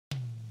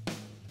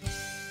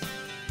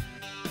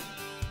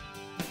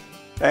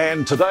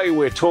And today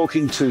we're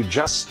talking to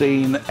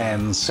Justine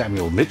and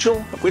Samuel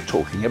Mitchell. We're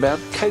talking about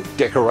cake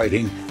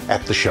decorating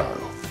at the show.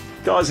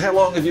 Guys, how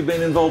long have you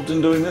been involved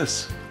in doing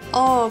this?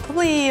 Oh,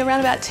 probably around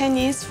about 10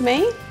 years for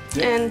me.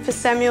 Yeah. And for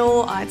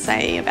Samuel, I'd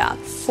say about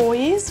 4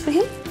 years for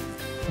him.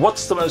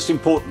 What's the most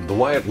important, the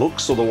way it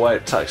looks or the way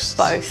it tastes?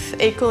 Both,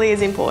 equally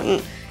as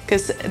important,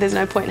 because there's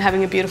no point in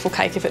having a beautiful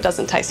cake if it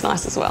doesn't taste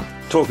nice as well.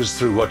 Talk us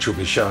through what you'll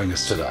be showing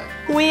us today.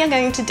 We are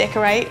going to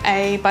decorate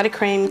a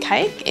buttercream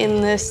cake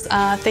in this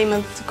theme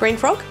of Green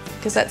Frog,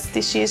 because that's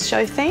this year's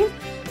show theme.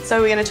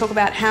 So we're going to talk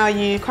about how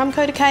you crumb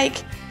coat a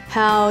cake,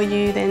 how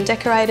you then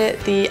decorate it,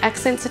 the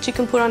accents that you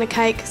can put on a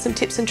cake, some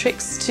tips and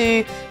tricks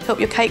to help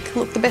your cake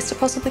look the best it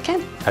possibly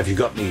can. Have you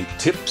got any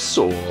tips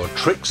or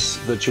tricks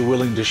that you're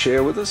willing to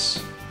share with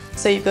us?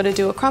 So you've got to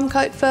do a crumb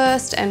coat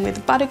first, and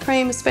with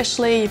buttercream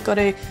especially, you've got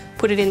to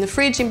put it in the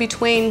fridge in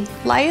between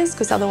layers,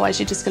 because otherwise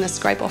you're just going to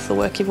scrape off the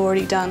work you've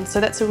already done. So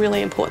that's a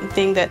really important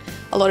thing that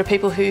a lot of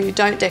people who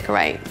don't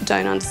decorate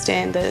don't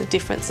understand the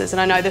differences.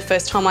 And I know the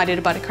first time I did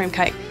a buttercream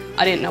cake,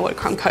 I didn't know what a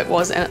crumb coat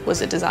was, and it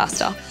was a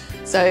disaster.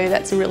 So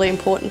that's a really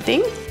important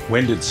thing.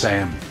 When did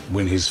Sam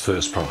win his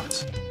first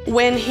prize?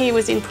 When he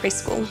was in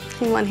preschool.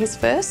 He won his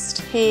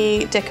first.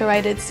 He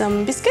decorated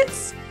some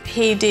biscuits.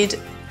 He did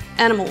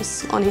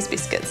animals on his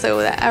biscuits. So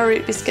the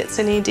arrowroot biscuits,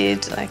 and he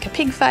did like a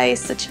pig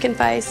face, a chicken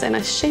face and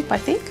a sheep, I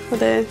think, were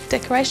the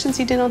decorations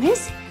he did on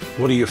his.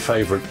 What are your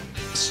favourite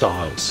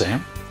styles,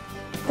 Sam?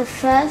 The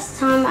first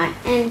time I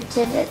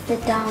entered at the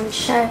Darwin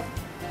show,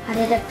 I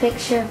did a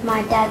picture of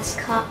my dad's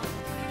cup.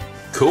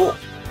 Cool.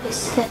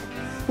 Biscuit.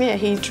 Yeah,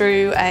 he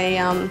drew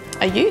a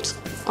ute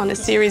on a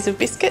series of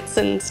biscuits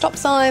and stop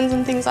signs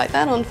and things like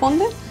that on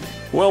fondant.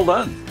 Well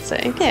done. So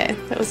yeah,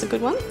 that was a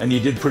good one. And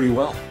you did pretty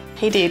well.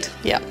 He did,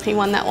 yeah. He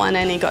won that one,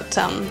 and he got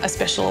a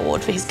special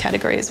award for his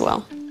category as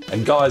well.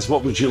 And guys,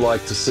 what would you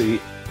like to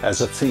see as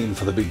a theme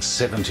for the big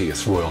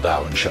 70th Royal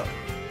Darwin show?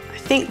 I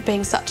think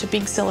being such a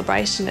big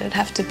celebration, it'd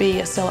have to be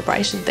a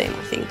celebration theme,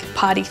 I think,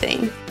 party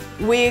theme.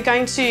 We're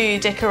going to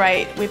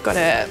decorate, we've got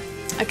a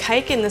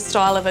cake in the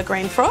style of a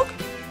green frog,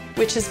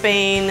 which has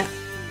been,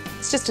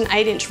 it's just an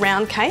 8-inch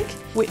round cake,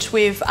 which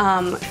we've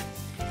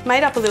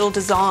made up a little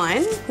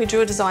design. We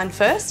drew a design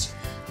first,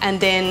 and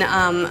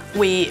then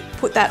we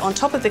put that on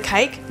top of the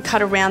cake,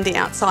 cut around the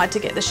outside to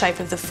get the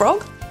shape of the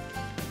frog.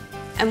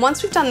 And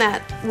once we've done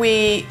that,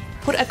 we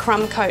put a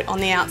crumb coat on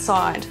the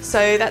outside.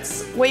 So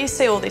that's where you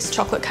see all this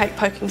chocolate cake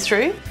poking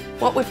through.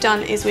 What we've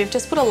done is we've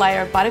just put a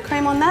layer of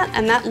buttercream on that,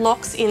 and that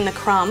locks in the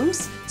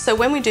crumbs. So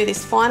when we do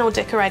this final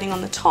decorating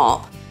on the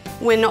top,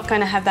 we're not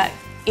going to have that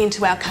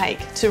into our cake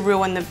to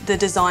ruin the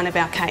design of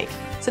our cake.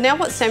 So now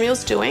what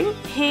Samuel's doing,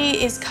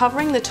 he is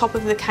covering the top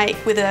of the cake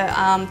with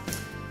a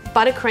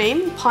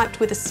buttercream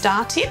piped with a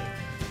star tip,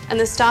 and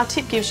the star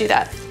tip gives you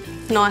that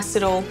nice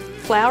little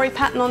flowery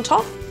pattern on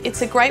top.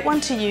 It's a great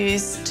one to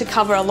use to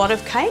cover a lot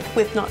of cake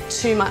with not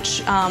too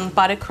much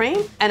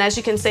buttercream. And as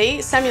you can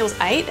see, Samuel's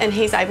 8 and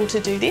he's able to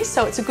do this,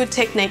 so it's a good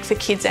technique for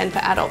kids and for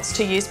adults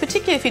to use,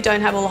 particularly if you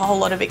don't have a whole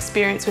lot of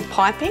experience with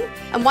piping.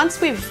 And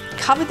once we've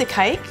covered the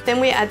cake,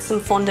 then we add some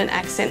fondant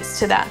accents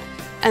to that.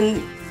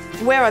 And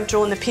where I've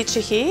drawn the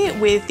picture here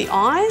with the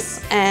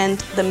eyes and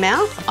the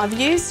mouth, I've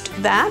used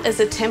that as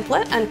a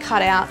template and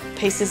cut out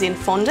pieces in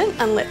fondant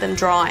and let them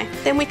dry.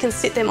 Then we can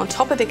sit them on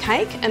top of the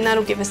cake, and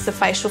that'll give us the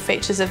facial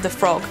features of the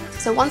frog.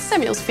 So once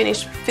Samuel's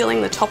finished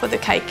filling the top of the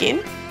cake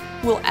in,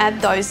 we'll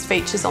add those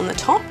features on the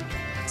top.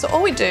 So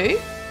all we do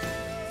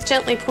is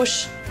gently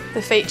push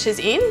the features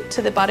in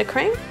to the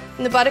buttercream,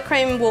 and the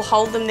buttercream will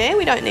hold them there.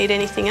 We don't need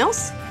anything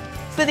else.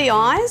 For the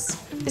eyes,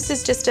 this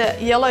is just a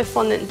yellow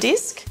fondant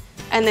disc,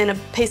 and then a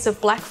piece of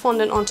black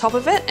fondant on top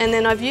of it. And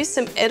then I've used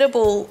some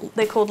edible,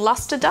 they're called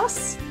luster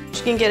dusts, which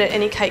you can get at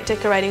any cake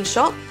decorating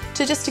shop,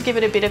 just to give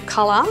it a bit of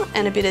colour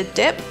and a bit of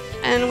depth.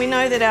 And we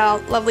know that our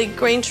lovely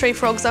green tree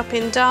frogs up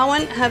in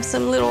Darwin have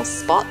some little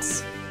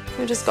spots.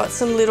 We've just got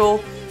some little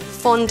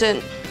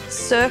fondant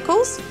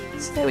circles.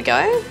 So there we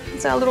go,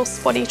 it's our little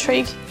spotty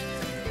tree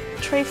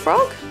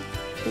frog.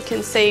 You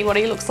can see what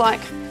he looks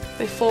like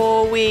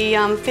before we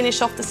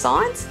finish off the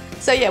sides.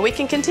 So yeah, we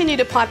can continue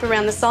to pipe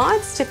around the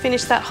sides to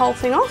finish that whole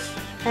thing off,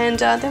 and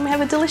then we have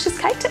a delicious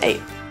cake to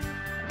eat.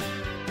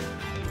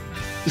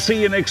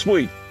 See you next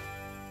week.